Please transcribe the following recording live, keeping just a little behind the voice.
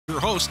Your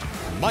host,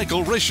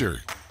 Michael Risher.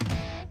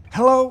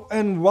 Hello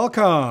and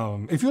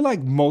welcome. If you're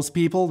like most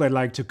people that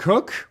like to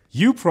cook,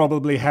 you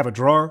probably have a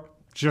drawer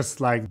just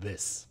like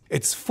this.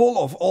 It's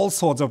full of all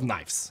sorts of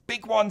knives.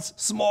 Big ones,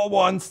 small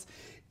ones,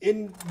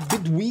 in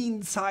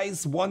between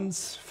size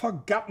ones,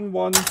 forgotten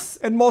ones,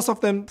 and most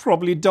of them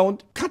probably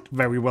don't cut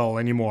very well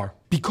anymore.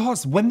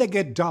 Because when they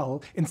get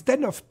dull,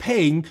 instead of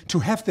paying to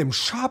have them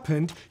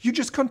sharpened, you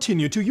just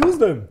continue to use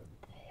them.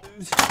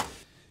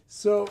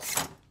 So,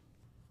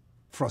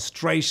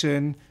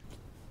 frustration,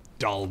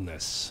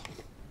 dullness.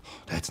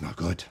 That's not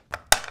good.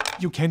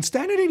 You can't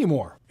stand it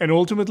anymore. And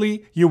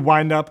ultimately, you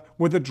wind up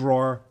with a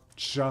drawer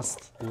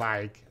just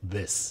like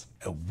this.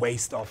 A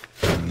waste of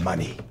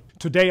money.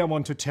 Today I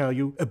want to tell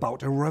you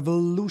about a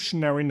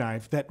revolutionary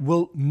knife that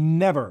will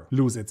never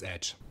lose its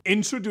edge.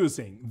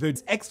 Introducing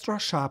the extra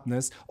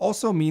sharpness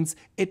also means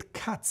it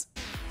cuts.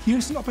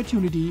 Here's an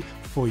opportunity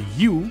for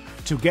you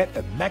to get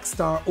a Maxx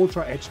Star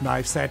Ultra Edge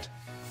knife set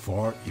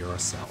for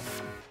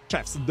yourself.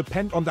 Chefs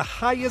depend on the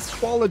highest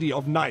quality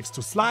of knives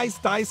to slice,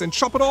 dice, and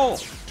chop it all.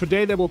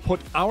 Today they will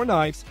put our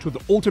knives to the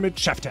ultimate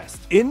chef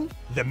test in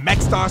the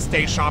Maxx Star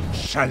Stay Sharp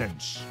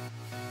Challenge.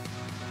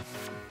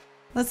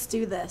 Let's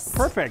do this.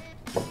 Perfect.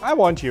 I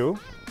want you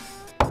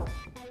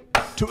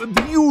to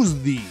abuse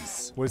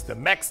these with the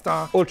Maxx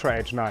Star Ultra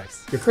Edge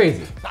knives. You're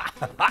crazy.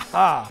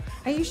 Are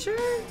you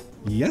sure?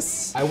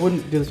 Yes. I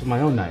wouldn't do this with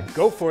my own knife.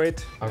 Go for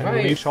it. All and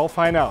right. we shall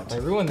find out. I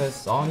ruined this.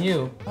 It's all on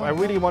you. I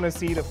really want to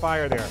see the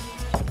fire there.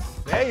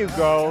 There you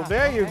go.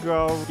 There you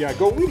go. Yeah,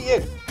 go really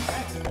in.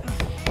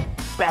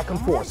 Back and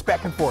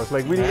forth,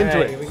 like really into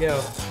All right, it. here we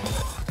go.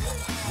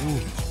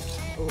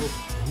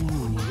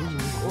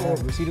 Oh,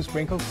 you see the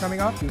sprinkles coming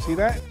up? You see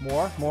that?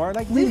 More,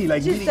 like really,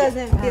 like Just really.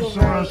 doesn't feel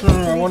Sure, right. sure.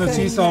 I want to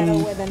Cutting see some.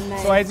 metal with a knife.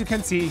 So as you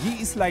can see,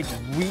 he is like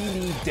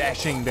really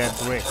dashing that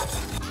brick.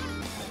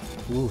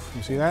 Oof,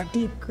 you see that?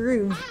 Deep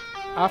groove.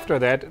 After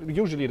that,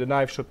 usually the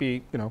knife should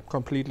be,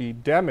 completely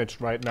damaged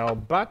right now,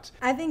 but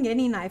I think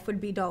any knife would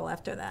be dull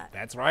after that.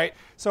 that's right.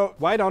 So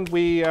why don't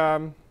we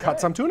cut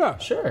some tuna?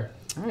 Sure.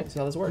 All right, see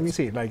how this works. Let me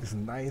see, like it's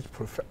nice,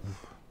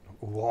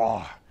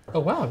 wow.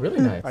 Oh, wow, really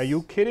nice. Are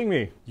you kidding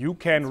me? You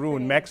can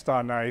ruin Maxx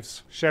Star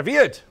knives. Chef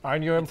Iet,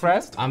 aren't you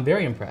impressed? I'm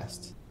very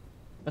impressed.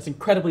 That's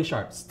incredibly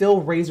sharp.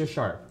 Still razor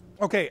sharp.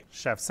 Okay,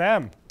 Chef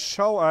Sam,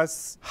 show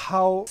us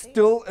how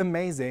still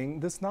amazing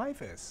this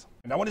knife is.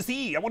 And I want to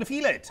see, I want to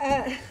feel it.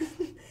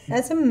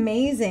 That's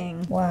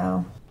amazing.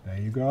 Wow. There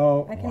you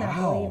go. I cannot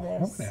wow. believe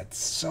this. Look, that's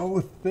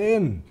so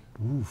thin.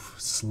 Oof,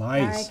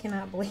 slice. I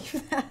cannot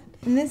believe that.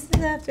 And this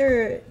is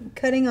after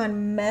cutting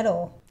on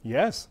metal.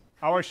 Yes.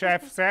 Our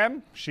chef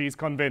Sam, she's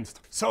convinced.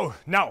 So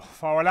now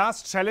for our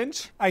last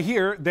challenge. I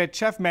hear that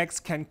Chef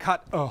Max can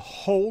cut a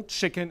whole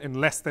chicken in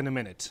less than a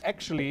minute.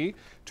 Actually,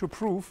 to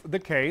prove the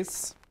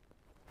case.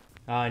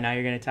 Oh, now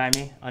you're gonna time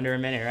me? Under a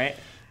minute, right?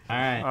 All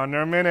right.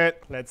 Under a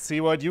minute. Let's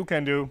see what you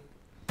can do.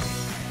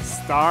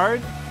 Start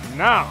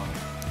now.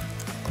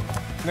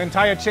 An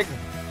entire chicken.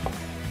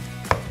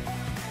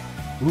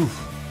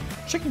 Oof.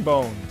 Chicken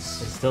bones.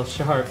 It's still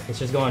sharp. It's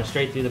just going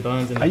straight through the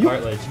bones and Are the you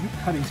cartilage.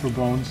 cutting through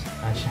bones?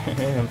 I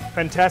sure am.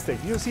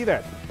 Fantastic. You see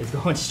that? It's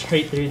going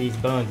straight through these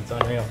bones. It's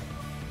unreal.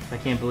 I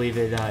can't believe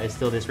it is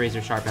still this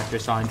razor sharp after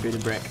sawing through the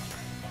brick.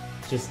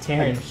 Just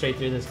tearing straight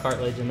through this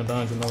cartilage and the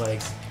bones and the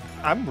legs.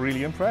 I'm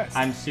really impressed.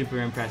 I'm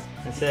super impressed.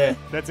 That's it.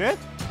 That's it?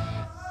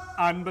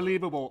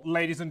 Unbelievable.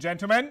 Ladies and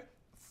gentlemen,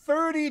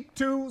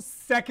 32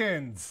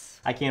 seconds.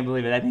 I can't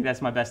believe it. I think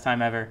that's my best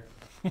time ever.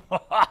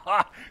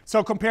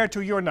 So compared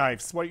to your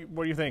knives, what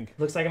do you think?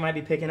 Looks like I might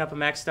be picking up a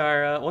Maxx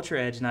Star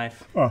Ultra Edge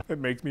knife. Oh, it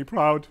makes me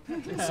proud.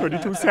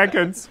 32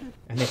 seconds.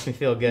 It makes me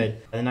feel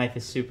good. The knife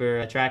is super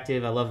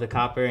attractive. I love the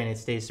copper and it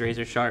stays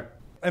razor sharp.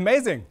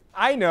 Amazing.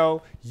 I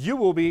know you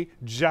will be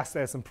just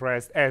as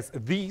impressed as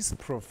these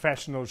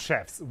professional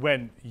chefs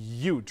when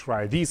you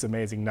try these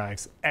amazing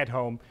knives at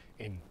home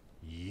in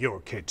your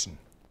kitchen.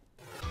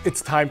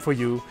 It's time for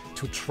you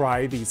to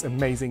try these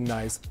amazing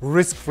knives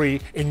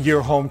risk-free in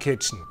your home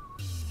kitchen.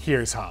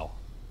 Here's how.